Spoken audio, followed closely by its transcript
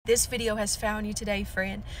This video has found you today,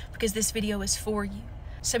 friend, because this video is for you.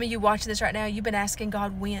 Some of you watching this right now, you've been asking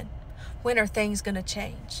God, when? When are things going to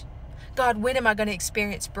change? God, when am I going to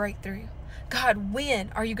experience breakthrough? God,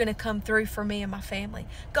 when are you going to come through for me and my family?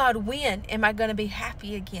 God, when am I going to be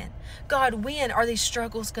happy again? God, when are these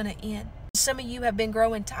struggles going to end? Some of you have been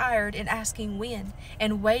growing tired and asking when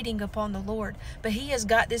and waiting upon the Lord. But He has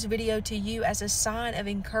got this video to you as a sign of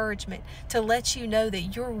encouragement to let you know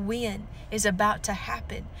that your when is about to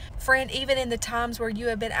happen. Friend, even in the times where you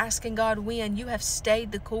have been asking God when, you have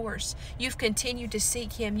stayed the course. You've continued to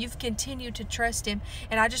seek Him. You've continued to trust Him.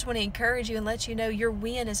 And I just want to encourage you and let you know your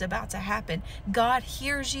when is about to happen. God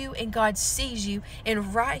hears you and God sees you.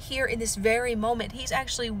 And right here in this very moment, He's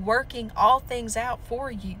actually working all things out for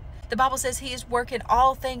you. The Bible says He is working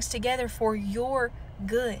all things together for your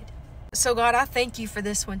good. So God, I thank you for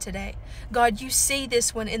this one today. God, you see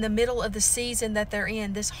this one in the middle of the season that they're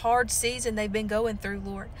in, this hard season they've been going through,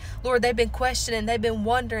 Lord. Lord, they've been questioning, they've been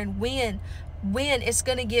wondering when it's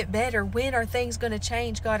going to get better, when are things going to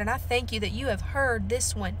change, God. And I thank you that you have heard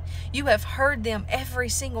this one. You have heard them every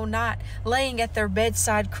single night laying at their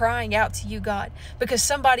bedside crying out to you, God, because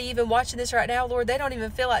somebody even watching this right now, Lord, they don't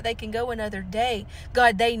even feel like they can go another day.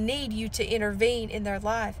 God, they need you to intervene in their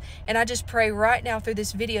life. And I just pray right now through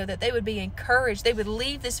this video that they would be encouraged. They would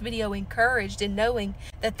leave this video encouraged in knowing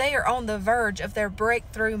that they are on the verge of their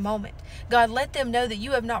breakthrough moment. God, let them know that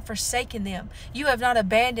you have not forsaken them. You have not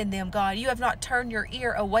abandoned them, God. You have not turned your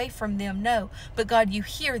ear away from them, no. But God, you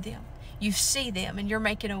hear them. You see them, and you're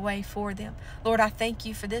making a way for them. Lord, I thank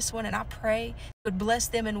you for this one, and I pray you would bless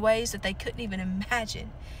them in ways that they couldn't even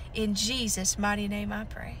imagine. In Jesus' mighty name I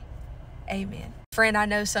pray. Amen. Friend, I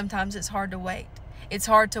know sometimes it's hard to wait. It's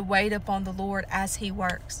hard to wait upon the Lord as He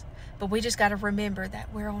works. But we just got to remember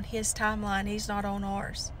that we're on His timeline. He's not on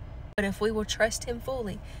ours. But if we will trust Him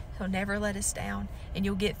fully, He'll never let us down, and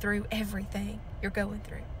you'll get through everything you're going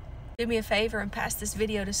through. Do me a favor and pass this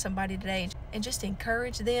video to somebody today and just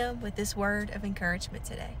encourage them with this word of encouragement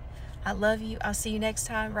today. I love you. I'll see you next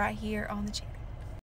time right here on the channel.